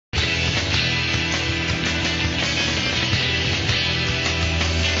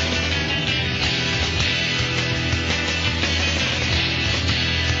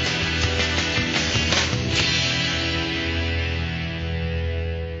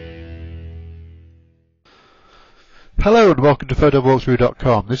Hello and welcome to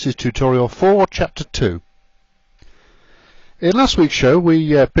photowalkthrough.com. This is tutorial 4, chapter 2. In last week's show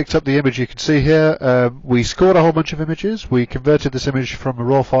we picked up the image you can see here. We scored a whole bunch of images. We converted this image from a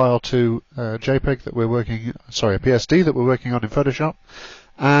raw file to JPEG that we're working, sorry, a PSD that we're working on in Photoshop.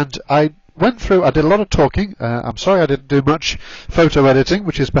 And I went through, I did a lot of talking. I'm sorry I didn't do much photo editing,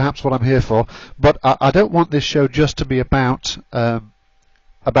 which is perhaps what I'm here for. But I don't want this show just to be about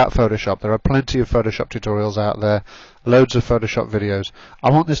Photoshop. There are plenty of Photoshop tutorials out there, loads of Photoshop videos. I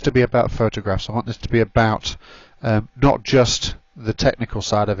want this to be about photographs. I want this to be about not just the technical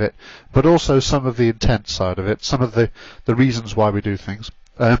side of it, but also some of the intent side of it, some of the reasons why we do things.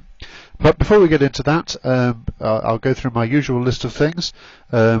 But before we get into that, I'll go through my usual list of things.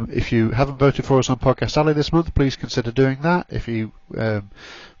 If you haven't voted for us on Podcast Alley this month, please consider doing that. If you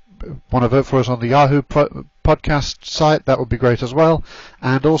want to vote for us on the Yahoo podcast site, that would be great as well.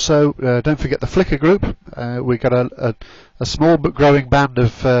 And also don't forget the Flickr group. We got a small but growing band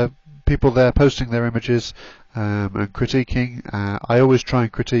of people there posting their images and critiquing. I always try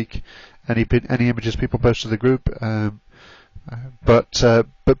and critique any images people post to the group, but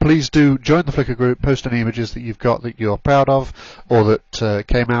please do join the Flickr group, post any images that you've got that you're proud of or that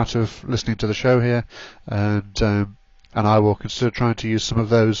came out of listening to the show here, and I will consider trying to use some of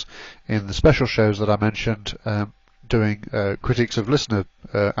those in the special shows that I mentioned, doing critiques of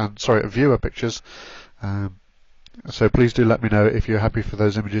viewer pictures. So please do let me know if you're happy for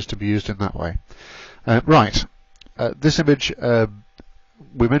those images to be used in that way. Right, this image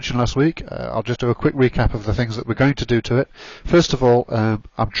we mentioned last week. I'll just do a quick recap of the things that we're going to do to it. First of all,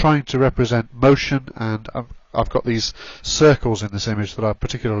 I'm trying to represent motion, and I've got these circles in this image that I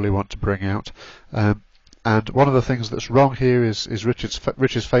particularly want to bring out. And one of the things that's wrong here is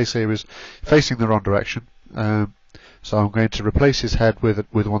Richard's face here is facing the wrong direction. So I'm going to replace his head with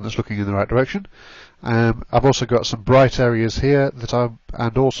one that's looking in the right direction. I've also got some bright areas here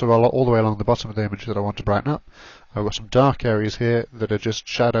and also all the way along the bottom of the image that I want to brighten up. I've got some dark areas here that are just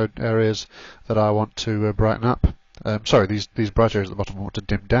shadowed areas that I want to brighten up. Sorry, these bright areas at the bottom I want to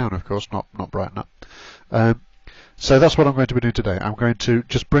dim down, of course, not brighten up. So that's what I'm going to be doing today. I'm going to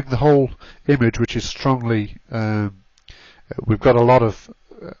just bring the whole image, which is strongly, we've got a lot of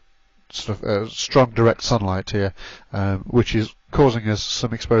strong direct sunlight here, which is causing us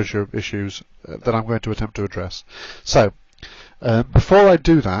some exposure issues that I'm going to attempt to address. So before I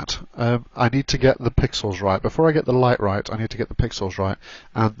do that, I need to get the pixels right. Before I get the light right, I need to get the pixels right.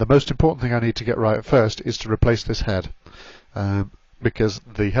 And the most important thing I need to get right first is to replace this head. Because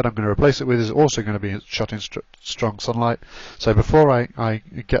the head I'm going to replace it with is also going to be shot in strong sunlight. So before I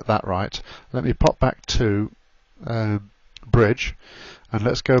get that right, let me pop back to Bridge, and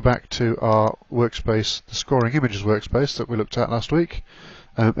let's go back to our workspace, the Scoring Images workspace that we looked at last week.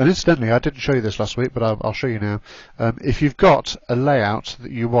 And incidentally, I didn't show you this last week, but I'll show you now. If you've got a layout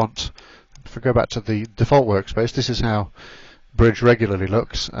that you want, if I go back to the default workspace, this is how Bridge regularly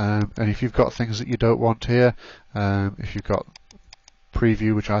looks. And if you've got things that you don't want here, if you've got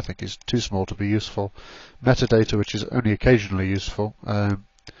preview, which I think is too small to be useful, metadata, which is only occasionally useful,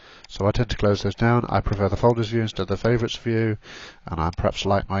 so I tend to close those down. I prefer the folders view instead of the favorites view, and I perhaps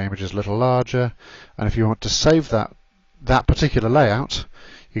like my images a little larger. And if you want to save that particular layout,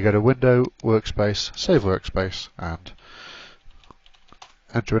 you go to Window, Workspace, Save Workspace, and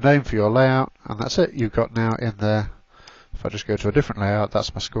enter a name for your layout, and that's it. You've got now in there, if I just go to a different layout,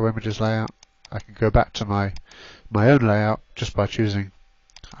 that's my Score Images layout. I can go back to my own layout just by choosing,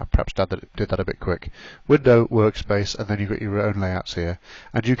 I perhaps did that a bit quick, Window, Workspace, and then you've got your own layouts here.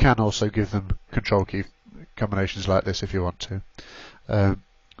 And you can also give them control key combinations like this if you want to.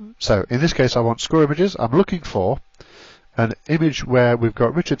 So in this case I want Score Images. I'm looking for an image where we've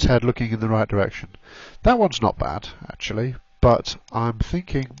got Richard's head looking in the right direction. That one's not bad actually, but I'm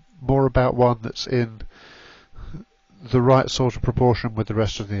thinking more about one that's in the right sort of proportion with the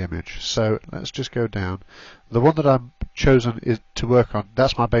rest of the image. So let's just go down. The one that I've chosen is to work on,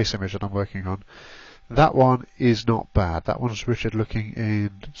 that's my base image that I'm working on. That one is not bad. That one's Richard looking in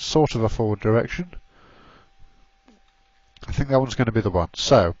sort of a forward direction. I think that one's going to be the one.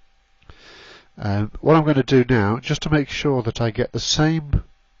 So what I'm going to do now, just to make sure that I get the same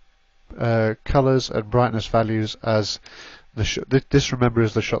colours and brightness values as this, remember,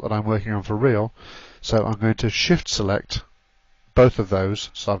 is the shot that I'm working on for real. So I'm going to shift select both of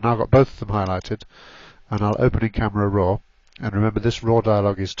those. So I've now got both of them highlighted, and I'll open in Camera Raw. And remember, this raw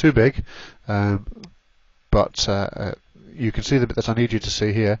dialog is too big, but you can see the bit that I need you to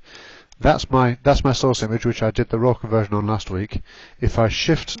see here. That's my source image, which I did the raw conversion on last week. If I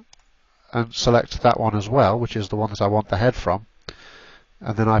shift and select that one as well, which is the one that I want the head from,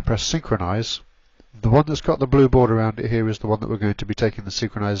 and then I press synchronize, The one that's got the blue border around it here is the one that we're going to be taking the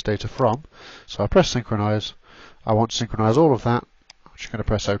synchronized data from. So I press synchronize. I want to synchronize all of that. I'm just going to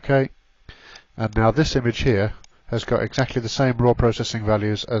press OK. And now this image here has got exactly the same raw processing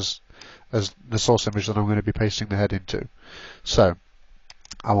values as the source image that I'm going to be pasting the head into. So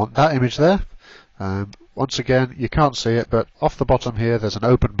I want that image there. Once again, you can't see it, but off the bottom here there's an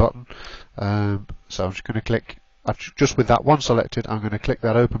open button. So I'm just going to click, just with that one selected, I'm going to click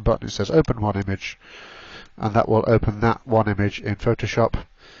that open button. It says open one image, and that will open that one image in Photoshop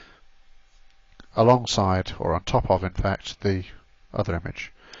alongside, or on top of in fact, the other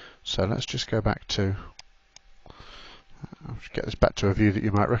image. So let's just go back to, I'll just get this back to a view that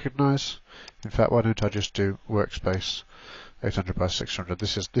you might recognize. In fact, why don't I just do workspace 800 by 600.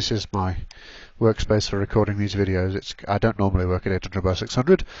 This is my workspace for recording these videos. I don't normally work at 800 by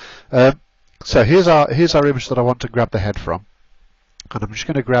 600. So here's our image that I want to grab the head from, and I'm just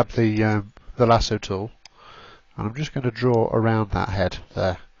going to grab the lasso tool, and I'm just going to draw around that head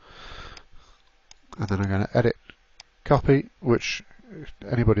there, and then I'm going to edit, copy, which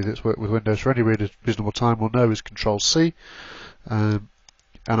anybody that's worked with Windows for any reasonable time will know is Control-C, and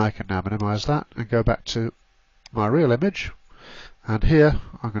I can now minimize that and go back to my real image. And here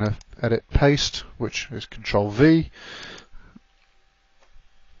I'm going to edit paste, which is Control-V,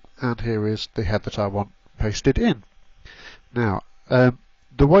 and here is the head that I want pasted in. Now,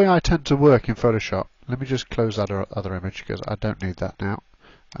 the way I tend to work in Photoshop, let me just close that other image because I don't need that now,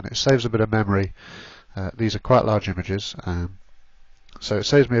 and it saves a bit of memory. These are quite large images, so it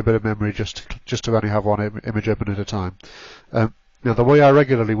saves me a bit of memory just to only have one image open at a time. Now, the way I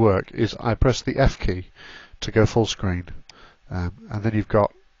regularly work is I press the F key to go full screen. And then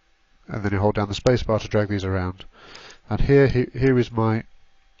you hold down the space bar to drag these around. And here is my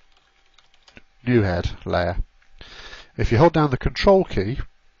new head layer. If you hold down the Control key,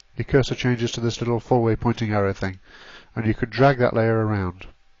 your cursor changes to this little four-way pointing arrow thing, and you can drag that layer around.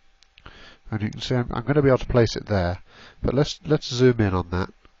 And you can see I'm going to be able to place it there, but let's zoom in on that.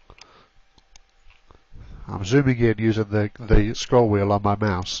 I'm zooming in using the scroll wheel on my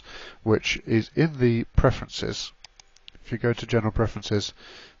mouse, which is in the preferences. If you go to General Preferences,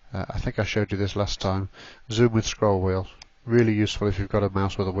 I think I showed you this last time, zoom with scroll wheel. Really useful if you've got a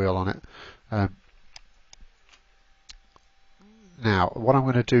mouse with a wheel on it. Now, what I'm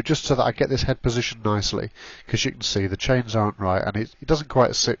going to do, just so that I get this head positioned nicely, because you can see the chains aren't right, and it doesn't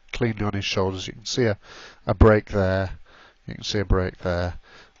quite sit cleanly on his shoulders. You can see a break there. You can see a break there.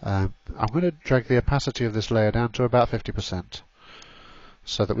 I'm going to drag the opacity of this layer down to about 50%,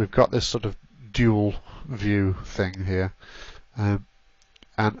 so that we've got this sort of dual view thing here. And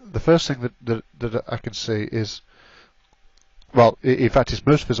the first thing that I can see is, well, in fact, it's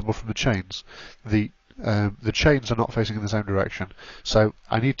most visible from the chains. The chains are not facing in the same direction, so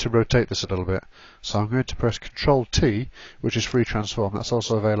I need to rotate this a little bit. So I'm going to press Control-T, which is free transform. That's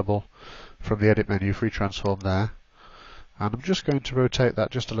also available from the edit menu, free transform there. And I'm just going to rotate that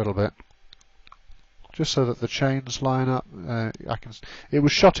just a little bit, just so that the chains line up. It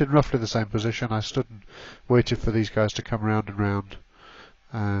was shot in roughly the same position. I stood and waited for these guys to come round and round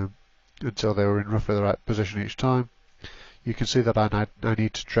until they were in roughly the right position each time. You can see that I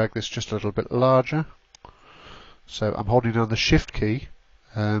need to drag this just a little bit larger. So I'm holding down the Shift key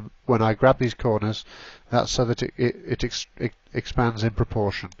when I grab these corners. That's so that it expands in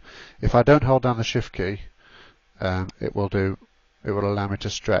proportion. If I don't hold down the Shift key, it will allow me to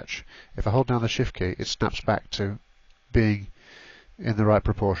stretch. If I hold down the Shift key, it snaps back to being in the right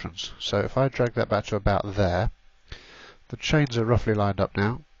proportions. So if I drag that back to about there, the chains are roughly lined up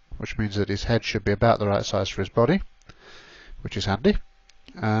now, which means that his head should be about the right size for his body, which is handy.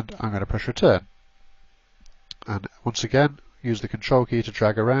 And I'm going to press return. And once again, use the Control key to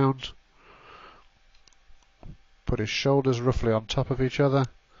drag around. Put his shoulders roughly on top of each other.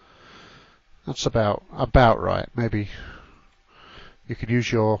 That's about right. Maybe you can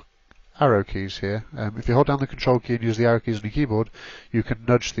use your arrow keys here. If you hold down the Control key and use the arrow keys on your keyboard, you can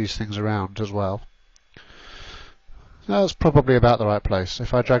nudge these things around as well. That's probably about the right place.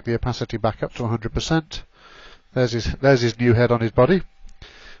 If I drag the opacity back up to 100%, there's his new head on his body.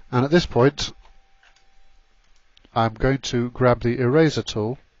 And at this point, I'm going to grab the eraser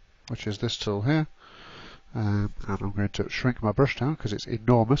tool, which is this tool here, and I'm going to shrink my brush down because it's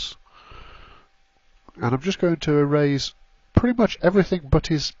enormous. And I'm just going to erase pretty much everything but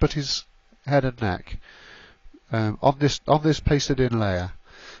his head and neck on this pasted in layer.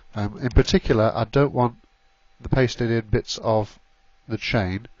 In particular, I don't want the pasted in bits of the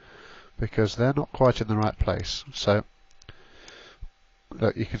chain because they're not quite in the right place. So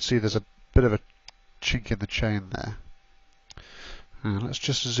look, you can see there's a bit of a chink in the chain there. And let's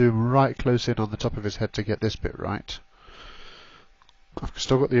just zoom right close in on the top of his head to get this bit right. I've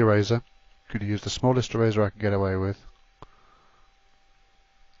still got the eraser. I'm going to use the smallest eraser I can get away with.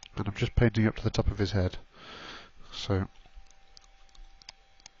 And I'm just painting up to the top of his head. So,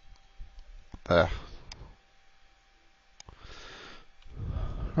 there.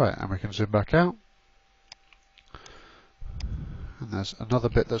 Right, and we can zoom back out. And there's another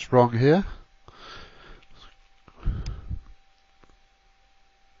bit that's wrong here.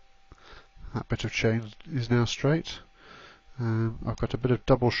 That bit of chain is now straight. I've got a bit of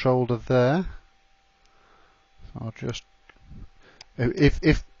double shoulder there. So I'll just,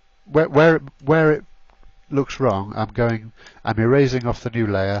 where it looks wrong, I'm erasing off the new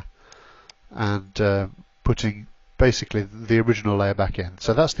layer and putting basically the original layer back in.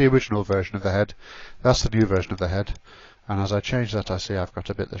 So that's the original version of the head. That's the new version of the head. And as I change that, I see I've got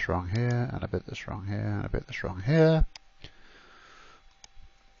a bit that's wrong here, and a bit that's wrong here, and a bit that's wrong here.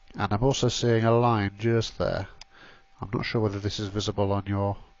 And I'm also seeing a line just there. I'm not sure whether this is visible on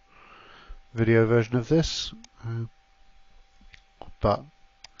your video version of this, but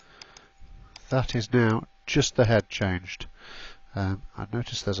that is now just the head changed. I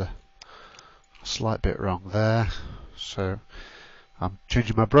notice there's a slight bit wrong there, so I'm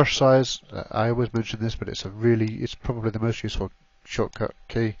changing my brush size. I always mention this, but it's probably the most useful shortcut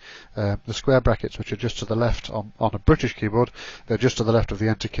key. The square brackets, which are just to the left on a British keyboard, they're just to the left of the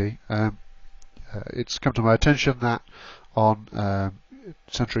enter key. It's come to my attention that on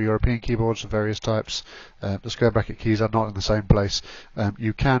Central European keyboards of various types, the square bracket keys are not in the same place.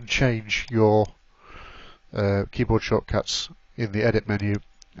 You can change your keyboard shortcuts in the edit menu,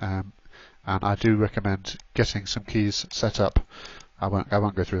 and I do recommend getting some keys set up. I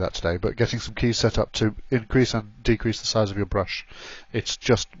won't go through that today, but getting some keys set up to increase and decrease the size of your brush. It's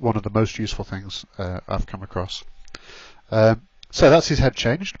just one of the most useful things I've come across. So that's his head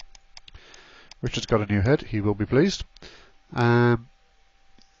changed. Richard's got a new head, he will be pleased. That's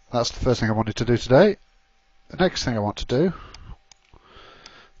the first thing I wanted to do today. The next thing I want to do,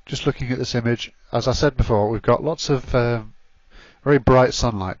 just looking at this image, as I said before, we've got lots of very bright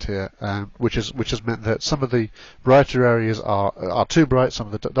sunlight here, which has meant that some of the brighter areas are too bright,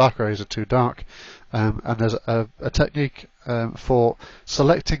 some of the darker areas are too dark, and there's a technique for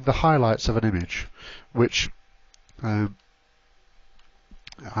selecting the highlights of an image, which I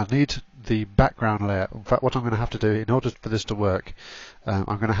need the background layer. In fact, what I'm going to have to do in order for this to work, I'm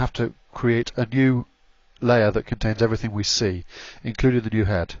going to have to create a new layer that contains everything we see, including the new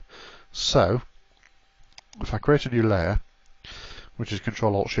head. So, if I create a new layer, which is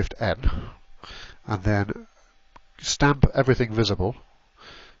Control-Alt-Shift-N, and then stamp everything visible,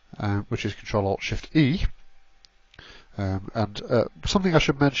 which is Control-Alt-Shift-E, and something I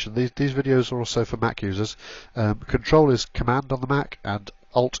should mention, these videos are also for Mac users. Control is Command on the Mac, and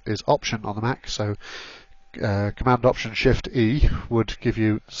Alt is Option on the Mac, so Command-Option-Shift-E would give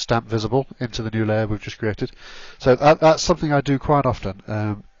you stamp visible into the new layer we've just created. So that's something I do quite often.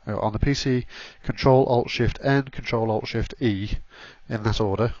 On the PC, Control-Alt-Shift-N, Control-Alt-Shift-E, in that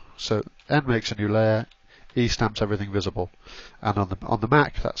order. So N makes a new layer, E stamps everything visible, and on the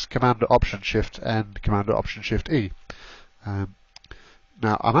Mac that's Command-Option-Shift-N, Command-Option-Shift-E. Now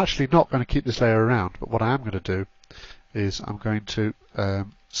I'm actually not going to keep this layer around, but what I am going to do is I'm going to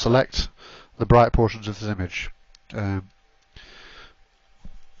select the bright portions of this image,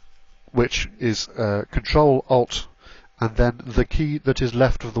 which is Control-Alt and then the key that is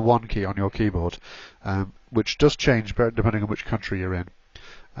left of the 1 key on your keyboard, which does change depending on which country you're in,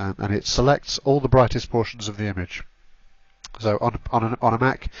 and it selects all the brightest portions of the image. So on a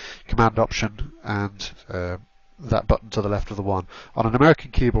Mac, Command-Option and that button to the left of the 1. On an American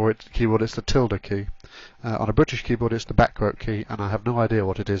keyboard it's the tilde key. On a British keyboard it's the backquote key, and I have no idea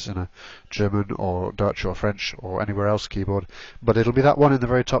what it is in a German or Dutch or French or anywhere else keyboard, but it'll be that one in the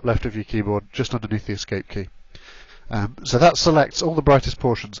very top left of your keyboard, just underneath the escape key. So that selects all the brightest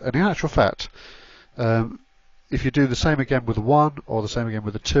portions, and in actual fact, if you do the same again with a 1 or the same again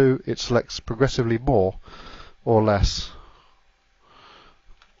with a 2, it selects progressively more or less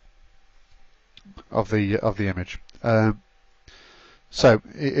of the image. So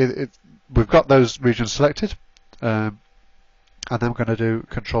we've got those regions selected, and then we're going to do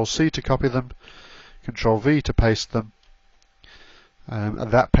Control-C to copy them, Control-V to paste them,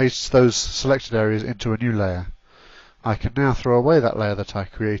 and that pastes those selected areas into a new layer. I can now throw away that layer that I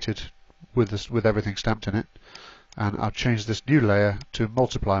created with everything stamped in it, and I'll change this new layer to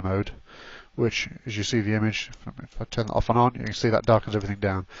multiply mode, which, as you see the image, if I turn that off and on, you can see that darkens everything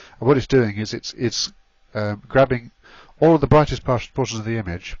down. And what it's doing is it's grabbing all of the brightest portions of the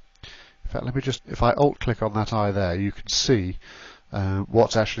image. In fact, let me just, if I alt-click on that eye there, you can see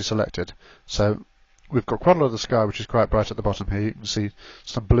what's actually selected. So we've got quite a lot of the sky which is quite bright at the bottom here. You can see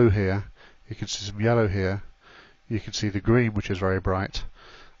some blue here, you can see some yellow here, you can see the green which is very bright,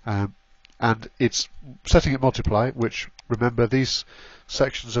 and it's setting at multiply, which, remember, these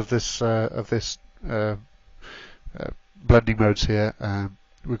sections of this blending modes here,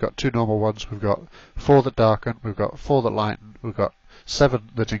 we've got 2 normal ones, we've got 4 that darken, we've got 4 that lighten, we've got 7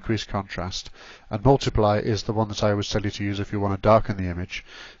 that increase contrast, and multiply is the one that I always tell you to use if you want to darken the image.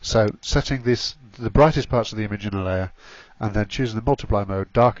 So setting the brightest parts of the image in a layer, and then choosing the multiply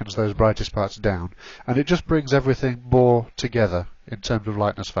mode darkens those brightest parts down, and it just brings everything more together in terms of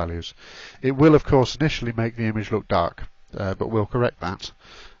lightness values. It will, of course, initially make the image look dark, but we'll correct that.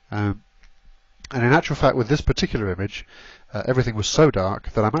 And in actual fact, with this particular image, everything was so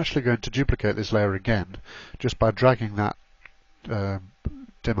dark that I'm actually going to duplicate this layer again just by dragging that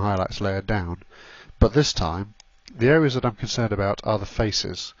dim highlights layer down. But this time, the areas that I'm concerned about are the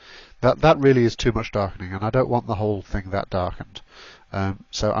faces. That really is too much darkening, and I don't want the whole thing that darkened.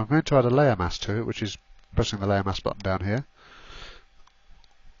 So I'm going to add a layer mask to it, which is pressing the layer mask button down here.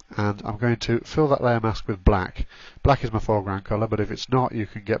 And I'm going to fill that layer mask with black. Black is my foreground colour, but if it's not, you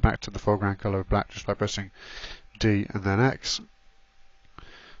can get back to the foreground colour of black just by pressing D and then X.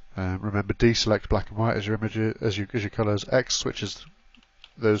 Remember, D selects black and white as your image, as your colours. X switches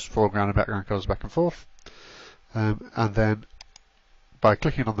those foreground and background colours back and forth. And then by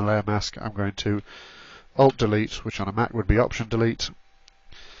clicking on the layer mask, I'm going to Alt Delete, which on a Mac would be Option Delete.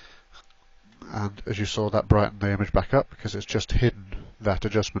 And as you saw, that brightened the image back up because it's just hidden that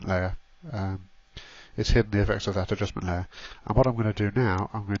adjustment layer. It's hidden the effects of that adjustment layer. And what I'm going to do now,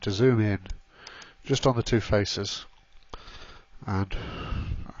 I'm going to zoom in just on the 2 faces, and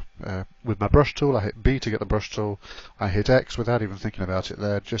with my brush tool I hit B to get the brush tool, I hit X without even thinking about it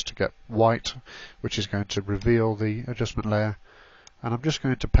there just to get white, which is going to reveal the adjustment layer, and I'm just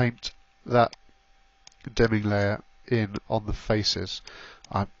going to paint that dimming layer in on the faces.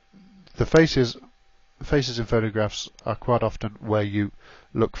 The faces in photographs are quite often where you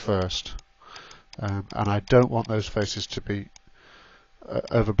look first, and I don't want those faces to be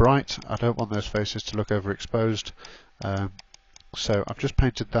over bright. I don't want those faces to look overexposed. So I've just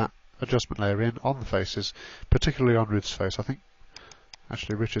painted that adjustment layer in on the faces, particularly on Ruth's face. I think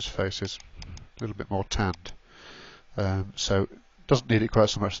actually Richard's face is a little bit more tanned, so doesn't need it quite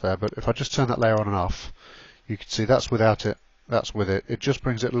so much there. But if I just turn that layer on and off, you can see that's without it. That's with it. It just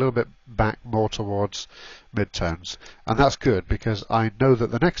brings it a little bit back more towards mid-tones, and that's good because I know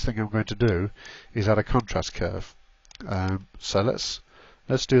that the next thing I'm going to do is add a contrast curve. So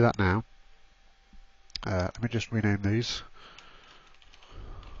let's do that now. Let me just rename these.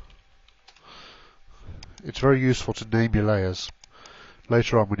 It's very useful to name your layers.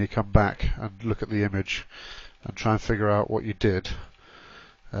 Later on, when you come back and look at the image and try and figure out what you did,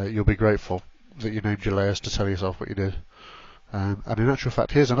 you'll be grateful that you named your layers to tell yourself what you did. And in actual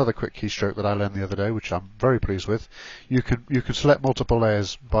fact, here's another quick keystroke that I learned the other day, which I'm very pleased with. You can select multiple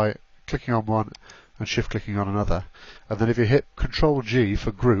layers by clicking on one and shift-clicking on another, and then if you hit Control G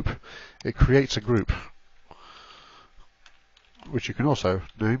for group, it creates a group, which you can also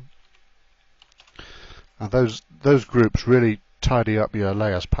name. And those groups really tidy up your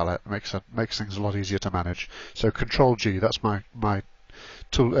layers palette, makes things a lot easier to manage. So Control G, that's my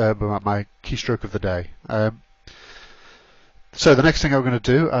tool, my keystroke of the day. So the next thing I'm going to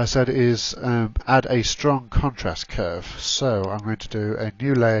do, I said, is add a strong contrast curve. So I'm going to do a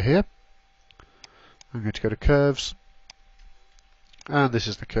new layer here. I'm going to go to Curves, and this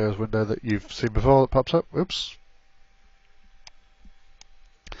is the Curves window that you've seen before that pops up. Oops.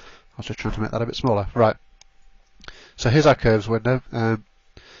 I was just trying to make that a bit smaller. Right. So here's our Curves window. I'm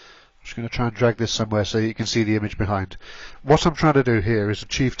just going to try and drag this somewhere so you can see the image behind. What I'm trying to do here is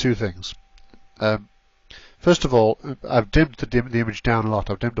achieve 2 things. First of all, I've dimmed the image down a lot.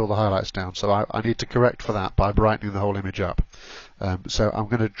 I've dimmed all the highlights down, so I need to correct for that by brightening the whole image up. So I'm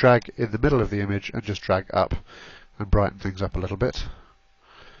going to drag in the middle of the image and just drag up and brighten things up a little bit.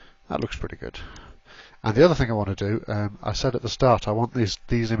 That looks pretty good. And the other thing I want to do, I said at the start, I want these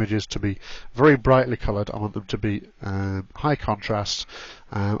images to be very brightly coloured. I want them to be high contrast.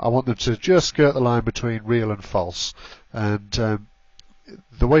 I want them to just skirt the line between real and false. And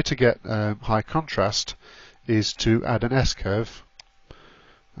the way to get high contrast is to add an S-curve,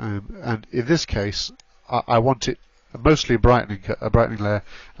 and in this case I want it mostly a brightening layer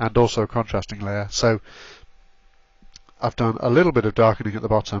and also a contrasting layer. So I've done a little bit of darkening at the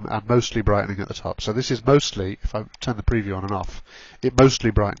bottom and mostly brightening at the top. So this is mostly, if I turn the preview on and off, it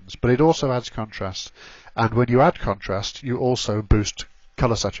mostly brightens, but it also adds contrast. And when you add contrast, you also boost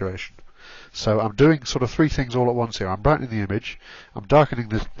colour saturation. So I'm doing sort of three things all at once here. I'm brightening the image, I'm darkening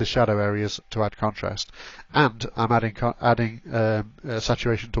the shadow areas to add contrast, and I'm adding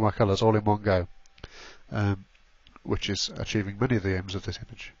saturation to my colours all in one go, which is achieving many of the aims of this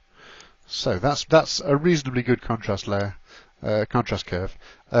image. So that's a reasonably good contrast layer, contrast curve.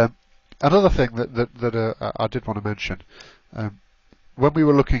 Another thing that I did want to mention, when we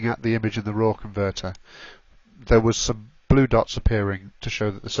were looking at the image in the raw converter, there was some blue dots appearing to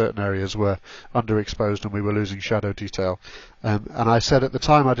show that certain areas were underexposed and we were losing shadow detail. And I said at the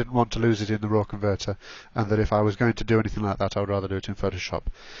time I didn't want to lose it in the raw converter, and that if I was going to do anything like that I would rather do it in Photoshop.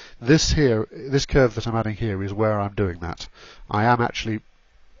 This curve that I'm adding here is where I'm doing that. I am actually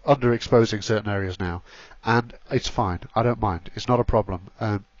underexposing certain areas now, and it's fine. I don't mind. It's not a problem.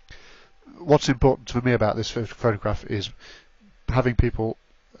 What's important for me about this photograph is having people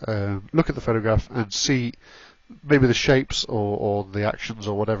look at the photograph and see maybe the shapes or the actions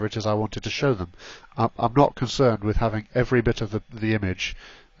or whatever it is I wanted to show them. I'm not concerned with having every bit of the image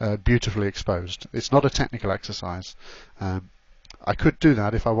beautifully exposed. It's not a technical exercise. I could do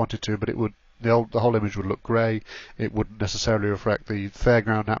that if I wanted to, but it would the whole image would look grey. It wouldn't necessarily reflect the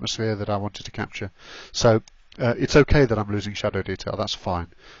fairground atmosphere that I wanted to capture. So it's okay that I'm losing shadow detail. That's fine.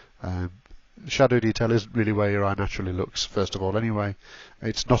 Shadow detail isn't really where your eye naturally looks, first of all, anyway.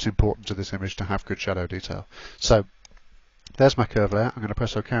 It's not important to this image to have good shadow detail. So there's my curve layer. I'm going to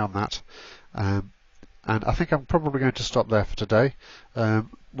press OK on that. And I think I'm probably going to stop there for today.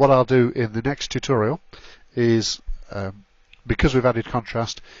 What I'll do in the next tutorial is, because we've added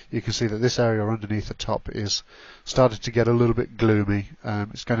contrast, you can see that this area underneath the top is started to get a little bit gloomy.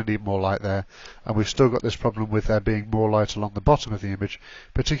 It's going to need more light there, and we've still got this problem with there being more light along the bottom of the image,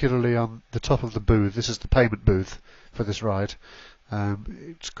 particularly on the top of the booth. This is the payment booth for this ride.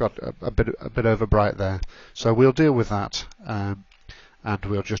 It's got a bit over bright there, so we'll deal with that, and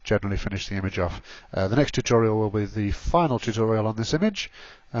we'll just generally finish the image off. The next tutorial will be the final tutorial on this image.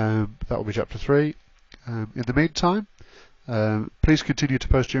 That will be chapter 3. In the meantime, please continue to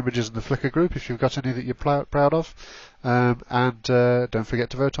post your images in the Flickr group if you've got any that you're proud of, and don't forget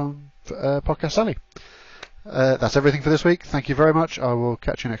to vote on Podcast Alley. That's everything for this week. Thank you very much. I will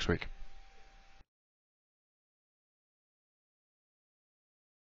catch you next week.